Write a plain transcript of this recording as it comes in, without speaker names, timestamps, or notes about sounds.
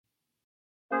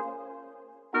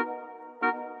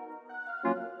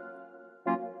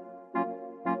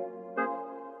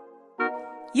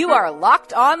You are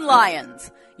Locked On Lions,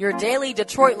 your daily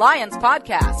Detroit Lions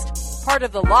podcast, part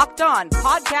of the Locked On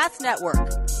Podcast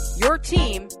Network, your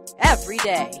team every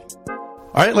day. All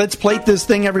right, let's plate this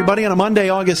thing, everybody, on a Monday,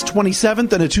 August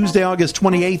 27th, and a Tuesday, August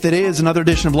 28th. It is another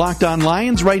edition of Locked On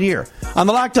Lions right here on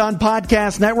the Locked On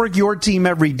Podcast Network, your team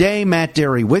every day. Matt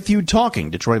Dery with you, talking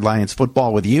Detroit Lions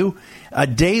football with you, a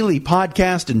daily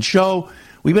podcast and show.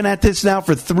 We've been at this now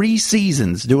for 3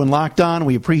 seasons doing Locked On.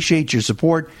 We appreciate your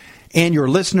support and your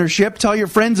listenership. Tell your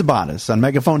friends about us on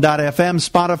Megaphone.fm,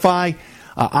 Spotify,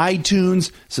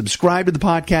 iTunes. Subscribe to the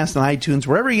podcast on iTunes,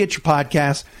 wherever you get your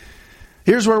podcasts.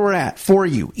 Here's where we're at for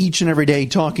you each and every day,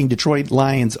 talking Detroit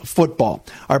Lions football.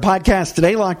 Our podcast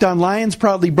today, Locked On Lions,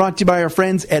 proudly brought to you by our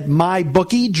friends at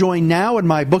MyBookie. Join now, and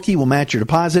MyBookie will match your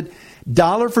deposit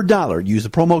dollar for dollar. Use the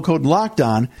promo code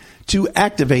LOCKEDON to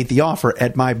activate the offer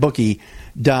at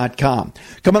MyBookie.com.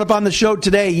 Coming up on the show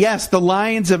today, yes, the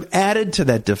Lions have added to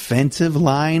that defensive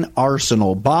line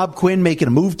arsenal. Bob Quinn making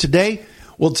a move today.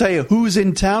 We'll tell you who's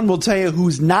in town. We'll tell you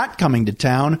who's not coming to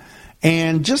town.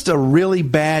 And just a really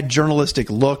bad journalistic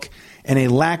look and a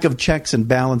lack of checks and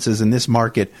balances in this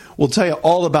market. We'll tell you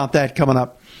all about that coming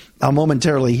up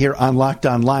momentarily here on Locked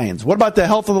On Lions. What about the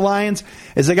health of the Lions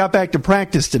as they got back to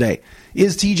practice today?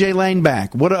 Is TJ Lang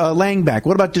back? What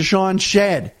about DeShawn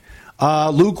Shead?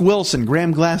 Luke Wilson,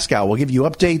 Graham Glasgow. We'll give you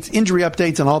updates, injury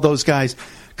updates, and all those guys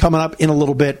coming up in a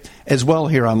little bit as well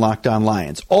here on Locked On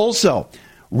Lions. Also,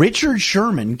 Richard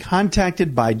Sherman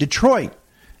contacted by Detroit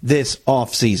this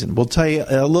offseason. We'll tell you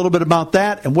a little bit about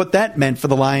that and what that meant for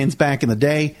the Lions back in the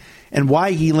day and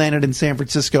why he landed in San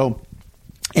Francisco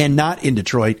and not in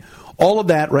Detroit. All of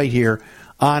that right here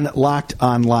on Locked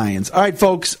On Lions. All right,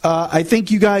 folks, I think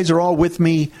you guys are all with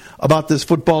me about this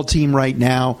football team right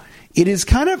now. It is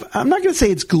kind of, I'm not going to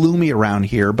say it's gloomy around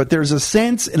here, but there's a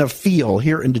sense and a feel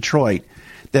here in Detroit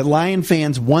that Lion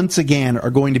fans once again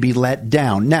are going to be let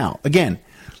down. Now, again,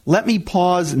 let me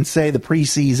pause and say the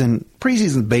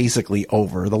preseason basically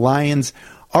over. The Lions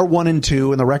are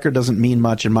 1-2, and the record doesn't mean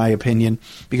much in my opinion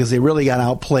because they really got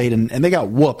outplayed and they got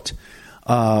whooped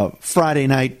Friday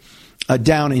night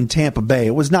down in Tampa Bay.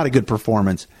 It was not a good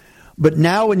performance. But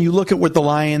now when you look at what the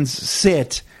Lions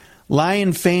sit,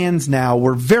 Lion fans now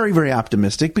were very, very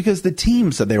optimistic because the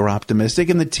team said they were optimistic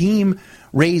and the team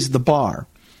raised the bar.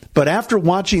 But after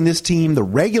watching this team, the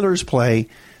regulars play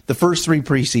the first 3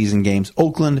 preseason games,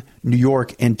 Oakland, New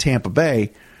York, and Tampa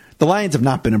Bay, the Lions have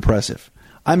not been impressive.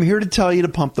 I'm here to tell you to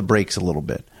pump the brakes a little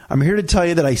bit. I'm here to tell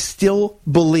you that I still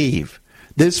believe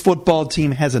this football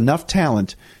team has enough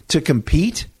talent to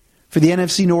compete for the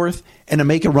NFC North and to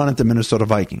make a run at the Minnesota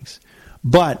Vikings.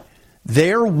 But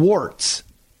their warts,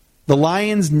 the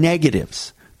Lions'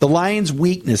 negatives, the Lions'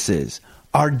 weaknesses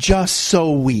are just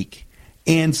so weak.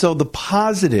 And so the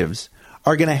positives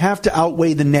are going to have to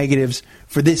outweigh the negatives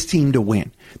for this team to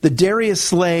win. The Darius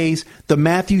Slays, the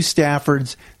Matthew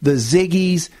Staffords, the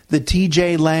Ziggies, the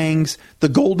TJ Langs, the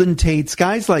Golden Tates,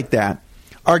 guys like that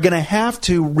are going to have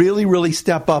to really, really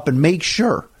step up and make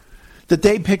sure that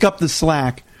they pick up the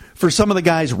slack for some of the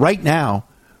guys right now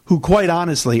who, quite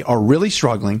honestly, are really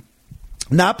struggling,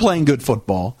 not playing good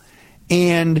football,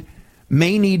 and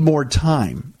may need more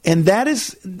time. And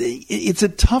it's a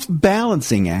tough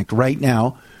balancing act right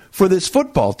now for this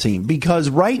football team because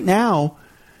right now,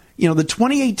 you know, the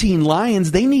 2018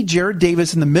 Lions, they need Jarrad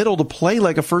Davis in the middle to play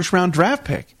like a first-round draft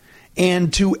pick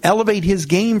and to elevate his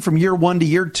game from year 1 to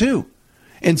year 2.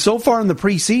 And so far in the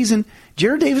preseason,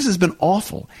 Jarrad Davis has been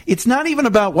awful. It's not even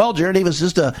about, well, Jarrad Davis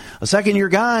is just a second-year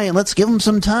guy and let's give him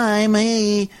some time.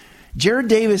 Hey, Jarrad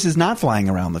Davis is not flying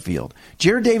around the field.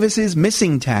 Jarrad Davis is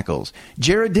missing tackles.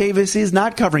 Jarrad Davis is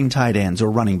not covering tight ends or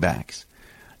running backs.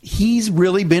 He's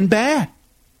really been bad.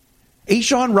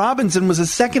 A'Shawn Robinson was a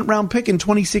second-round pick in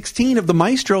 2016 of the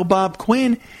maestro, Bob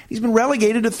Quinn. He's been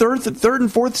relegated to third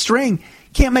and fourth string.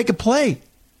 Can't make a play.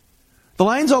 The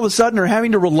Lions all of a sudden are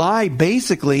having to rely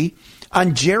basically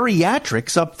on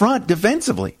geriatrics up front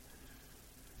defensively.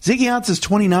 Ziggy Ansah is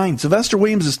 29. Sylvester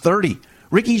Williams is 30.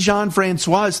 Ricky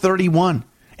Jean-Francois is 31.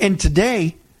 And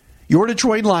today, your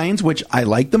Detroit Lions, which I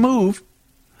like the move,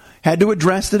 had to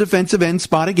address the defensive end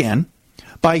spot again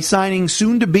by signing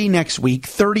soon-to-be next week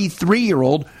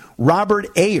 33-year-old Robert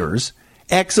Ayers,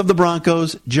 ex of the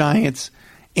Broncos, Giants,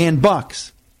 and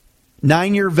Bucks.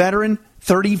 9-year veteran,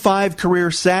 35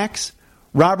 career sacks.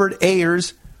 Robert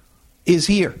Ayers is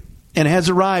here and has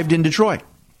arrived in Detroit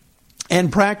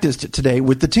and practiced today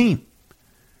with the team.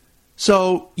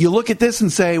 So you look at this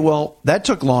and say, well, that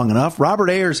took long enough. Robert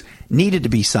Ayers needed to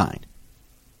be signed.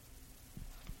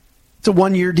 It's a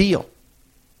 1-year deal.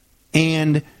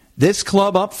 And this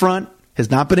club up front has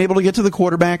not been able to get to the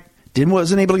quarterback.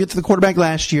 Wasn't able to get to the quarterback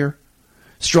last year.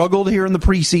 Struggled here in the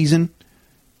preseason.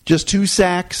 Just 2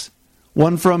 sacks.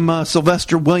 One from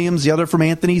Sylvester Williams, the other from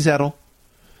Anthony Zettel.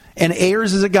 And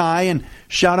Ayers is a guy, and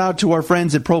shout out to our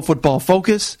friends at Pro Football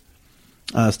Focus,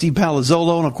 Steve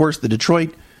Palazzolo, and of course the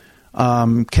Detroit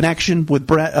connection with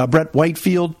Brett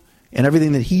Whitefield and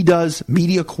everything that he does,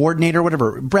 media coordinator,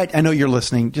 whatever. Brett, I know you're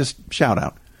listening. Just shout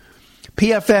out.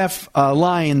 PFF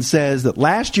Lions says that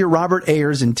last year Robert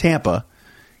Ayers in Tampa,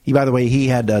 he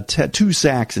had 2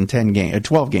 sacks in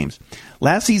 12 games.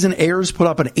 Last season, Ayers put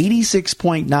up an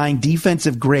 86.9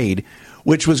 defensive grade,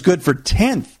 which was good for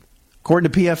 10th,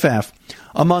 according to PFF,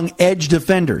 among edge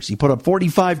defenders. He put up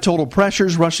 45 total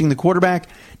pressures rushing the quarterback,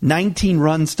 19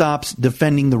 run stops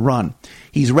defending the run.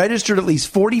 He's registered at least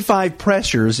 45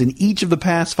 pressures in each of the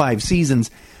past 5 seasons,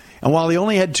 and while he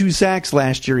only had 2 sacks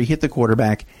last year, he hit the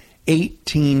quarterback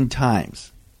 18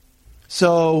 times.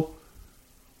 So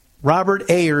Robert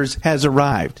Ayers has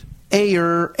arrived.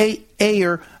 They've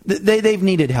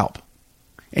needed help.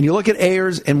 And you look at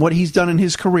Ayers and what he's done in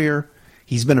his career,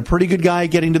 he's been a pretty good guy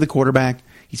getting to the quarterback.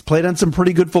 He's played on some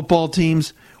pretty good football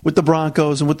teams with the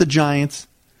Broncos and with the Giants.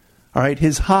 All right,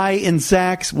 his high in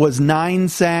sacks was 9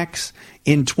 sacks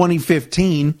in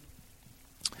 2015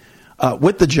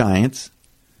 with the Giants.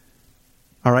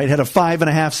 All right, had a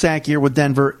 5.5 sack year with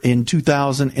Denver in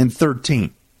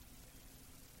 2013.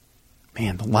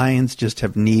 Man, the Lions just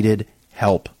have needed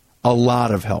help, a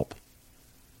lot of help.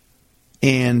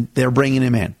 And they're bringing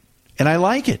him in. And I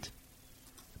like it.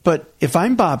 But if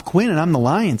I'm Bob Quinn and I'm the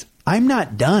Lions, I'm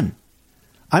not done.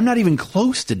 I'm not even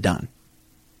close to done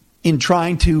in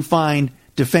trying to find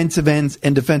defensive ends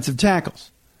and defensive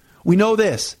tackles. We know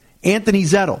this. Anthony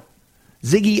Zettel,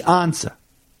 Ziggy Ansah,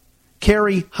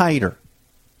 Kerry Hyder.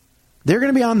 They're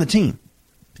going to be on the team.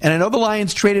 And I know the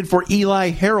Lions traded for Eli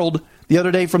Harold the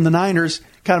other day from the Niners,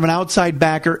 kind of an outside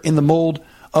backer in the mold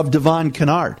of Devon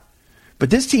Kennard. But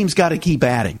this team's got to keep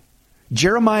adding.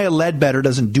 Jeremiah Ledbetter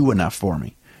doesn't do enough for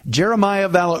me. Jeremiah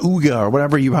Valauga,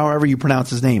 or however you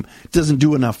pronounce his name, doesn't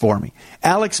do enough for me.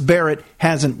 Alex Barrett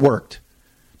hasn't worked.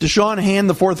 Deshaun Hand,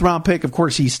 the 4th-round pick, of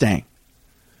course he's staying.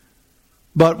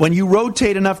 But when you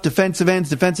rotate enough defensive ends,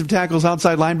 defensive tackles,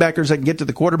 outside linebackers that can get to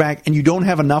the quarterback, and you don't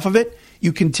have enough of it,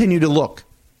 you continue to look.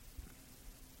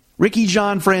 Ricky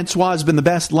Jean-Francois has been the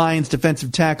best Lions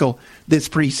defensive tackle this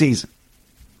preseason.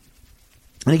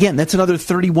 And again, that's another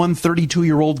 31,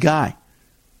 32-year-old guy.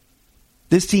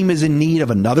 This team is in need of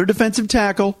another defensive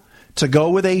tackle to go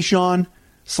with Ashawn,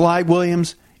 Sly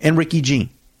Williams, and Ricky Jean.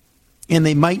 And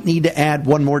they might need to add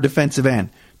one more defensive end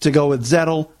to go with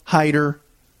Zettel, Hyder,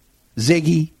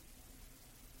 Ziggy,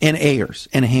 and Ayers,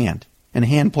 and Hand. And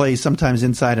Hand plays sometimes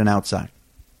inside and outside.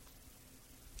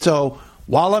 So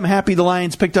while I'm happy the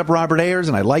Lions picked up Robert Ayers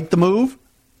and I like the move,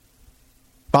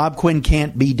 Bob Quinn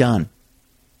can't be done.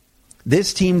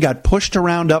 This team got pushed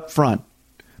around up front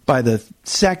by the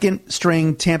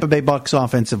second-string Tampa Bay Bucks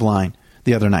offensive line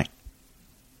the other night.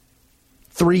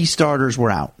 3 starters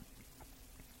were out.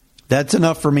 That's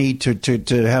enough for me to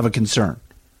have a concern.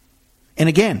 And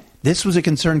again, this was a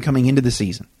concern coming into the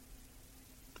season.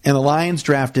 And the Lions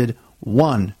drafted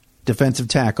 1 defensive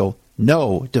tackle,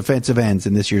 no defensive ends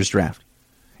in this year's draft.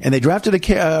 And they drafted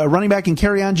a running back in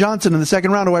Kerryon Johnson in the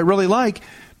 2nd round, who I really like,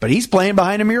 but he's playing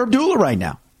behind Amir Abdullah right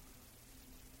now.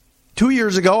 2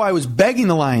 years ago, I was begging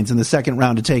the Lions in the 2nd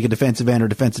round to take a defensive end or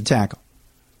defensive tackle.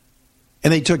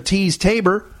 And they took Teez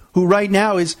Tabor, who right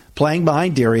now is playing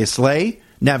behind Darius Slay,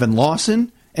 Nevin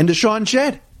Lawson, and DeShawn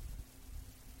Shead.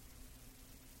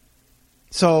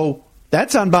 So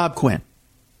that's on Bob Quinn.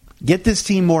 Get this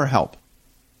team more help.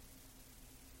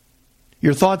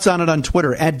 Your thoughts on it on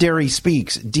Twitter, at Dery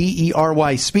Speaks,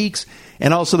 Dery Speaks,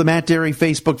 and also the Matt Dery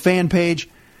Facebook fan page.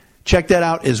 Check that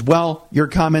out as well. Your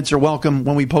comments are welcome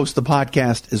when we post the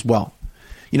podcast as well.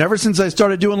 You know, ever since I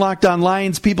started doing Locked On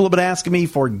Lions, people have been asking me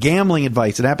for gambling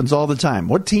advice. It happens all the time.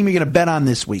 What team are you going to bet on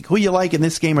this week? Who you like in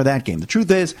this game or that game? The truth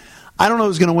is, I don't know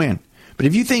who's going to win. But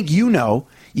if you think you know,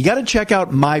 you got to check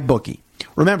out MyBookie.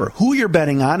 Remember, who you're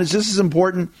betting on is just as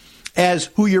important as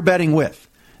who you're betting with.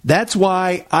 That's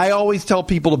why I always tell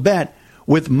people to bet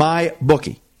with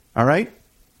MyBookie. All right?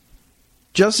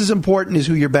 Just as important as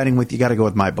who you're betting with, you got to go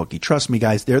with MyBookie. Trust me,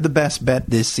 guys, they're the best bet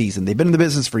this season. They've been in the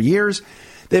business for years.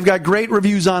 They've got great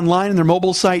reviews online, and their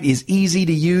mobile site is easy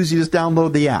to use. You just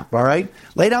download the app, all right?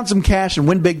 Lay down some cash and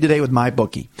win big today with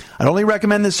MyBookie. I'd only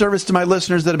recommend this service to my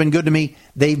listeners that have been good to me.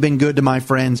 They've been good to my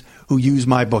friends who use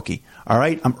MyBookie, all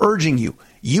right? I'm urging you.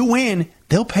 You win,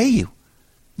 they'll pay you.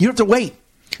 You don't have to wait.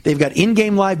 They've got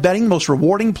in-game live betting, most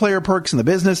rewarding player perks in the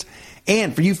business.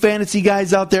 And for you fantasy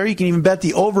guys out there, you can even bet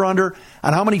the over-under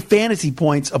on how many fantasy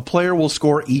points a player will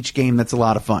score each game. That's a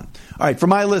lot of fun. All right, for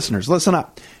my listeners, listen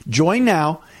up. Join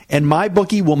now, and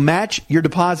MyBookie will match your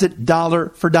deposit dollar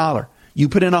for dollar. You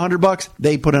put in $100,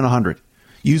 they put in $100.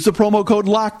 Use the promo code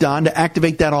LOCKEDON to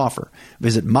activate that offer.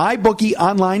 Visit MyBookie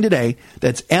online today.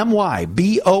 That's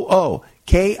MyBookie.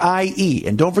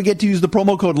 And don't forget to use the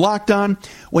promo code LOCKEDON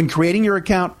when creating your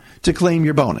account to claim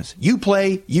your bonus. You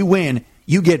play, you win,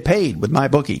 you get paid with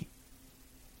MyBookie.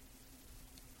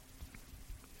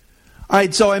 All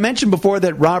right, so I mentioned before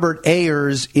that Robert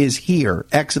Ayers is here,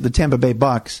 ex of the Tampa Bay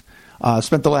Bucks.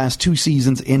 Spent the last 2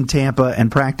 seasons in Tampa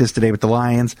and practiced today with the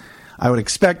Lions. I would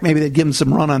expect maybe they'd give him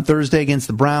some run on Thursday against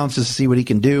the Browns just to see what he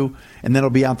can do, and then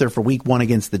he'll be out there for week 1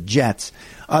 against the Jets.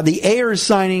 The Ayers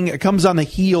signing comes on the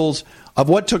heels of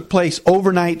what took place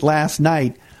overnight last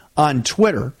night on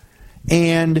Twitter.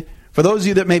 And for those of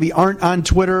you that maybe aren't on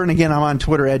Twitter, and again, I'm on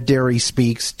Twitter at Dery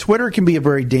Speaks, Twitter can be a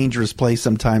very dangerous place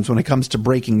sometimes when it comes to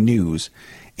breaking news.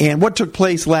 And what took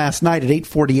place last night at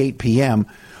 8:48 p.m.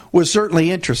 was certainly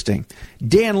interesting.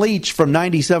 Dan Leach from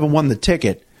 97 won the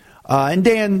ticket. And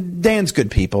Dan's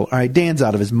good people. All right, Dan's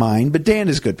out of his mind, but Dan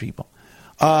is good people.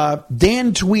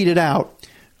 Dan tweeted out,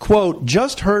 quote,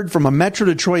 just heard from a Metro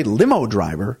Detroit limo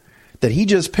driver that he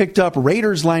just picked up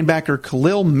Raiders linebacker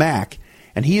Khalil Mack,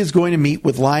 and he is going to meet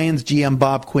with Lions GM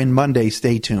Bob Quinn Monday.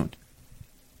 Stay tuned.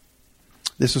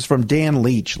 This was from Dan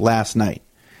Leach last night.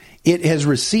 It has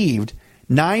received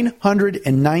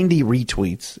 990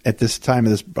 retweets at this time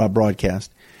of this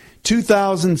broadcast,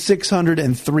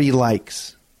 2,603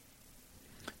 likes.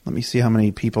 Let me see how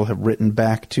many people have written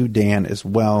back to Dan as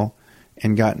well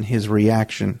and gotten his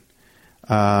reaction.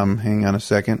 Hang on a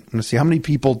second. I'm going to see how many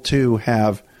people, too,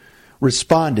 have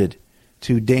responded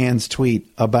to Dan's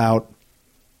tweet. About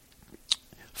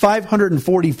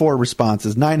 544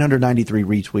 responses, 993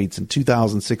 retweets, and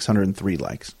 2,603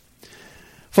 likes.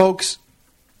 Folks,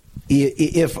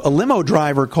 if a limo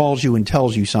driver calls you and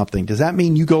tells you something, does that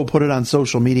mean you go put it on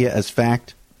social media as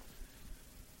fact?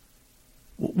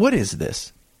 What is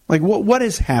this? Like, what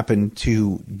has happened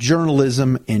to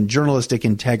journalism and journalistic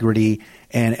integrity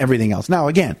and everything else? Now,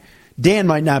 again, Dan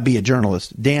might not be a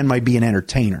journalist. Dan might be an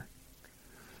entertainer.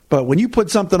 But when you put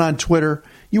something on Twitter,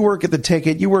 you work at the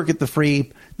Ticket, you work at the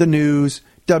Free, the News,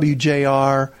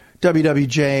 WJR,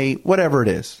 WWJ, whatever it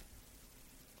is.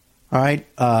 All right?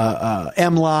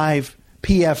 MLive,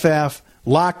 PFF,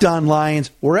 Locked On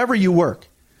Lions, wherever you work.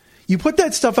 You put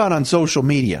that stuff out on social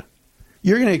media,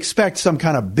 you're going to expect some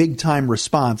kind of big-time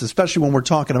response, especially when we're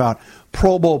talking about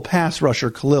Pro Bowl pass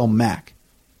rusher Khalil Mack.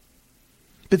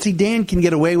 But see, Dan can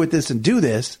get away with this and do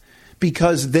this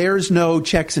because there's no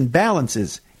checks and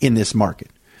balances in this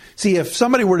market. See, if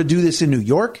somebody were to do this in New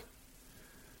York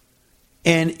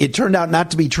and it turned out not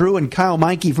to be true, and Kyle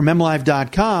Meinke from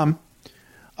MLive.com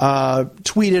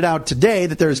tweeted out today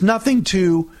that there's nothing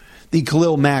to the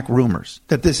Khalil Mack rumors,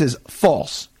 that this is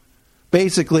false.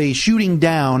 Basically shooting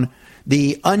down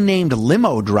the unnamed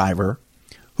limo driver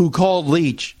who called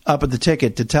Leach up at the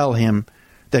Ticket to tell him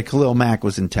that Khalil Mack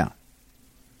was in town.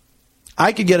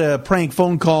 I could get a prank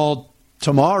phone call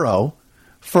tomorrow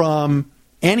from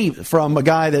a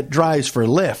guy that drives for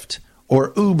Lyft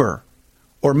or Uber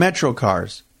or Metro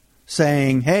Cars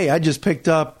saying, hey, I just picked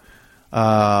up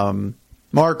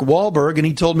Mark Wahlberg, and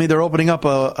he told me they're opening up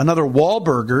another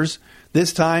Wahlburgers,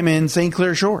 this time in St.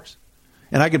 Clair Shores.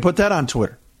 And I could put that on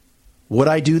Twitter. Would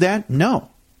I do that? No.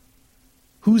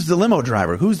 Who's the limo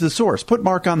driver? Who's the source? Put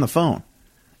Mark on the phone.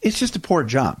 It's just a poor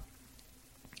job.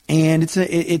 And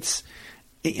it's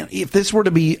if this were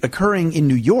to be occurring in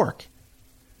New York,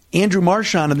 Andrew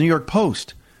Marchand of the New York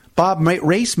Post, Bob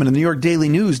Raceman of the New York Daily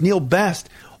News, Neil Best,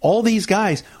 all these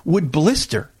guys would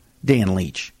blister Dan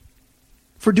Leach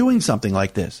for doing something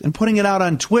like this and putting it out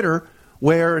on Twitter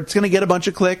where it's going to get a bunch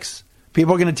of clicks.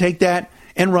 People are going to take that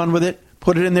and run with it.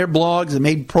 Put it in their blogs and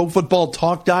made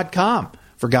ProFootballTalk.com,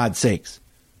 for God's sakes.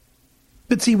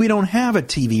 But see, we don't have a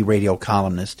TV radio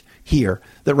columnist here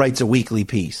that writes a weekly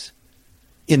piece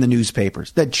in the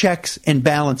newspapers that checks and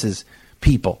balances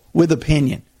people with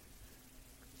opinion.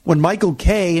 When Michael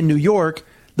Kay in New York,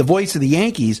 the voice of the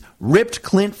Yankees, ripped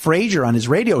Clint Frazier on his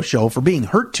radio show for being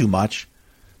hurt too much,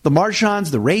 the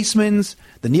Marchands, the Racemans,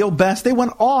 the Neil Best, they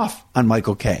went off on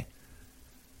Michael Kay,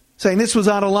 saying this was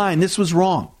out of line, this was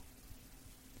wrong.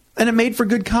 And it made for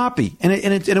good copy, and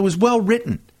it was well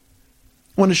written.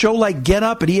 When a show like Get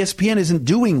Up at ESPN isn't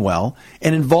doing well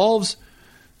and involves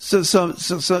some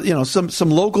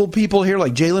local people here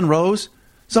like Jalen Rose,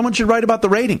 someone should write about the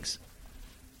ratings.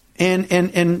 And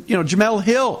Jamel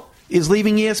Hill is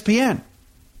leaving ESPN.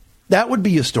 That would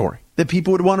be a story that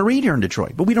people would want to read here in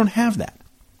Detroit, but we don't have that.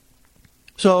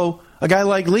 So a guy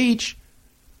like Leach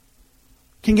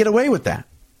can get away with that.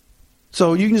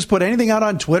 So you can just put anything out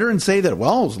on Twitter and say that,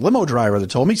 well, it was a limo driver that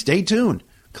told me, stay tuned.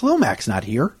 Khalil Mack's not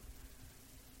here.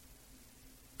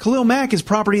 Khalil Mack is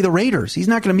property of the Raiders. He's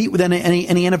not going to meet with any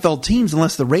NFL teams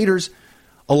unless the Raiders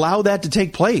allow that to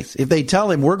take place. If they tell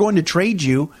him, we're going to trade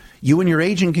you, you and your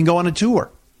agent can go on a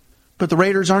tour. But the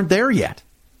Raiders aren't there yet.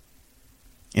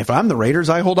 If I'm the Raiders,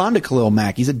 I hold on to Khalil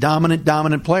Mack. He's a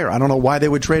dominant player. I don't know why they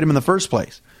would trade him in the first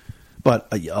place. But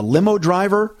a limo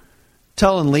driver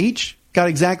telling Leach got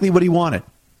exactly what he wanted.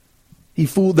 He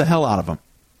fooled the hell out of him.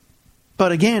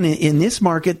 But again, in this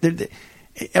market,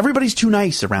 everybody's too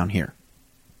nice around here.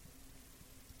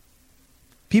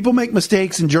 People make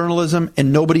mistakes in journalism,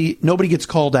 and nobody gets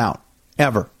called out,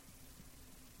 ever.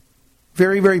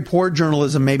 Very, very poor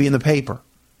journalism maybe in the paper.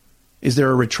 Is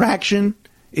there a retraction?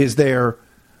 Is there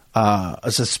a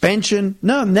suspension?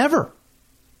 No, never.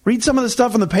 Read some of the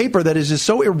stuff in the paper that is just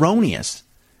so erroneous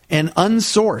and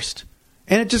unsourced,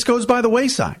 and it just goes by the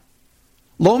wayside.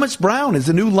 Lomas Brown is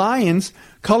the new Lions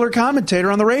color commentator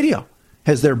on the radio.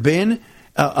 Has there been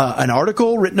an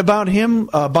article written about him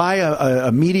by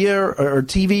a media or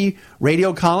TV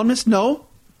radio columnist? No.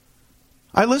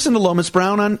 I listened to Lomas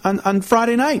Brown on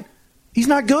Friday night. He's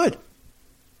not good.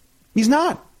 He's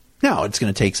not. Now, it's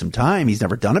going to take some time. He's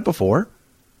never done it before.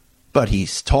 But he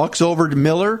talks over to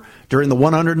Miller during the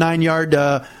 109-yard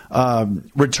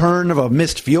return of a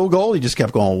missed field goal. He just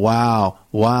kept going, wow,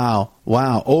 wow,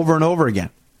 wow, over and over again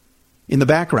in the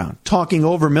background, talking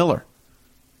over Miller.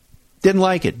 Didn't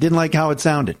like it. Didn't like how it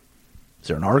sounded. Is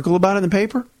there an article about it in the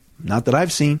paper? Not that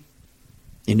I've seen.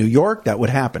 In New York, that would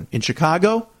happen. In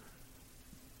Chicago,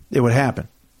 it would happen.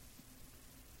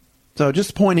 So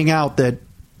just pointing out that,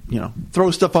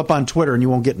 throw stuff up on Twitter and you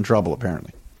won't get in trouble,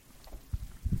 apparently.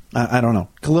 I don't know.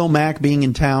 Khalil Mack being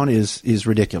in town is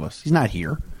ridiculous. He's not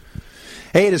here.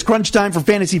 Hey, it is crunch time for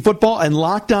fantasy football, and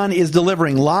Locked On is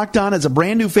delivering. Locked On is a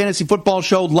brand new fantasy football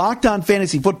show. Locked On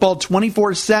Fantasy Football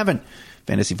 24/7.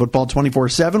 Fantasy Football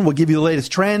 24/7 will give you the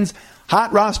latest trends,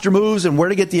 hot roster moves, and where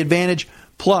to get the advantage.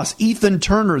 Plus, Ethan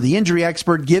Turner, the injury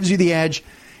expert, gives you the edge.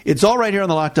 It's all right here on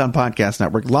the Locked On Podcast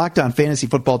Network. Locked On Fantasy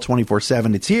Football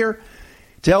 24/7. It's here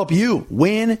to help you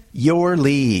win your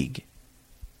league.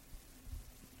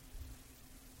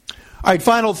 All right,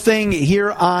 final thing here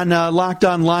on Locked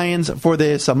On Lions for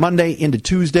this Monday into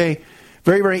Tuesday.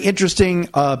 Very, very interesting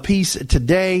piece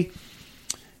today.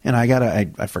 And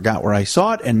I forgot where I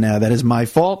saw it, and that is my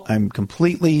fault. I'm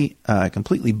completely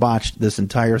botched this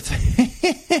entire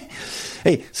thing.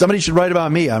 Hey, somebody should write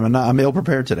about me. I'm ill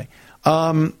prepared today.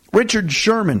 Richard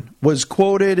Sherman was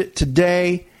quoted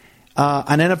today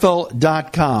on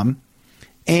NFL.com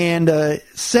and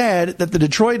said that the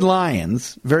Detroit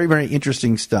Lions, very, very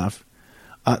interesting stuff,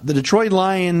 the Detroit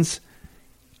Lions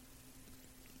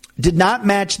did not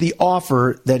match the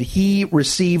offer that he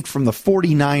received from the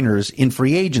 49ers in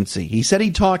free agency. He said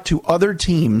he talked to other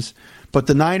teams, but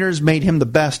the Niners made him the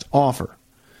best offer.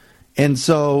 And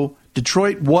so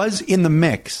Detroit was in the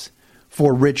mix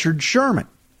for Richard Sherman,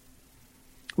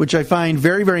 which I find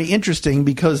very, very interesting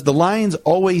because the Lions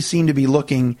always seem to be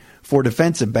looking for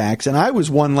defensive backs. And I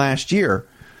was one last year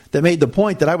that made the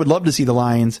point that I would love to see the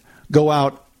Lions go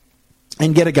out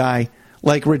and get a guy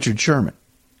like Richard Sherman.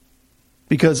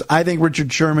 Because I think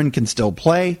Richard Sherman can still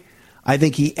play. I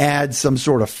think he adds some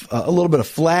sort of, a little bit of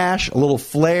flash, a little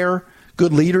flair,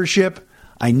 good leadership.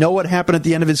 I know what happened at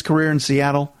the end of his career in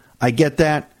Seattle. I get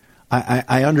that.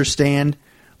 I understand.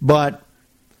 But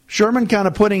Sherman kind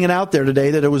of putting it out there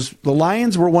today that it was the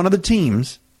Lions were one of the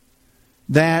teams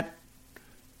that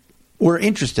were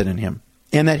interested in him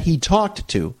and that he talked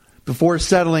to before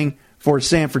settling for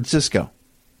San Francisco.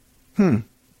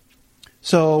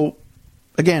 So,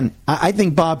 again, I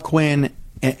think Bob Quinn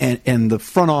and the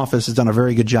front office has done a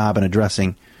very good job in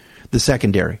addressing the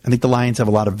secondary. I think the Lions have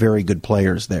a lot of very good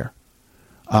players there.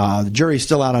 The jury's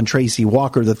still out on Tracy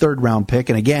Walker, the third-round pick.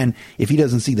 And, again, if he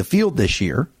doesn't see the field this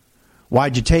year,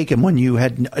 why'd you take him when you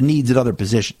had needs at other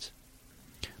positions?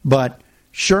 But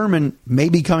Sherman may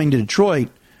be coming to Detroit,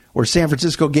 where San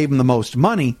Francisco gave him the most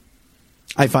money,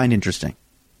 I find interesting.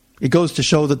 It goes to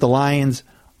show that the Lions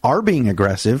are being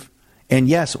aggressive. And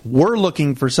yes, we're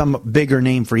looking for some bigger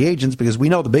name free agents because we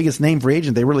know the biggest name free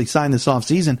agent they really signed this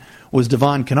offseason was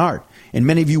Devon Kennard. And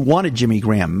many of you wanted Jimmy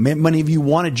Graham. Many of you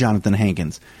wanted Jonathan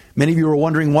Hankins. Many of you were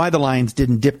wondering why the Lions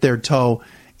didn't dip their toe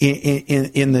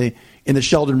in the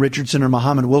Sheldon Richardson or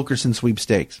Muhammad Wilkerson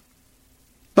sweepstakes.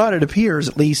 But it appears,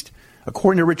 at least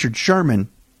according to Richard Sherman,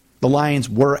 the Lions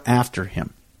were after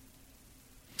him.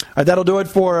 All right, that'll do it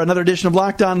for another edition of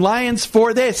Locked On Lions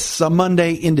for this, a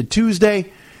Monday into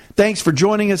Tuesday. Thanks for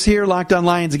joining us here. Locked On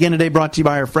Lions again today, brought to you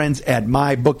by our friends at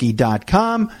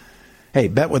MyBookie.com. Hey,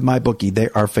 bet with MyBookie. They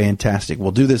are fantastic.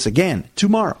 We'll do this again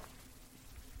tomorrow.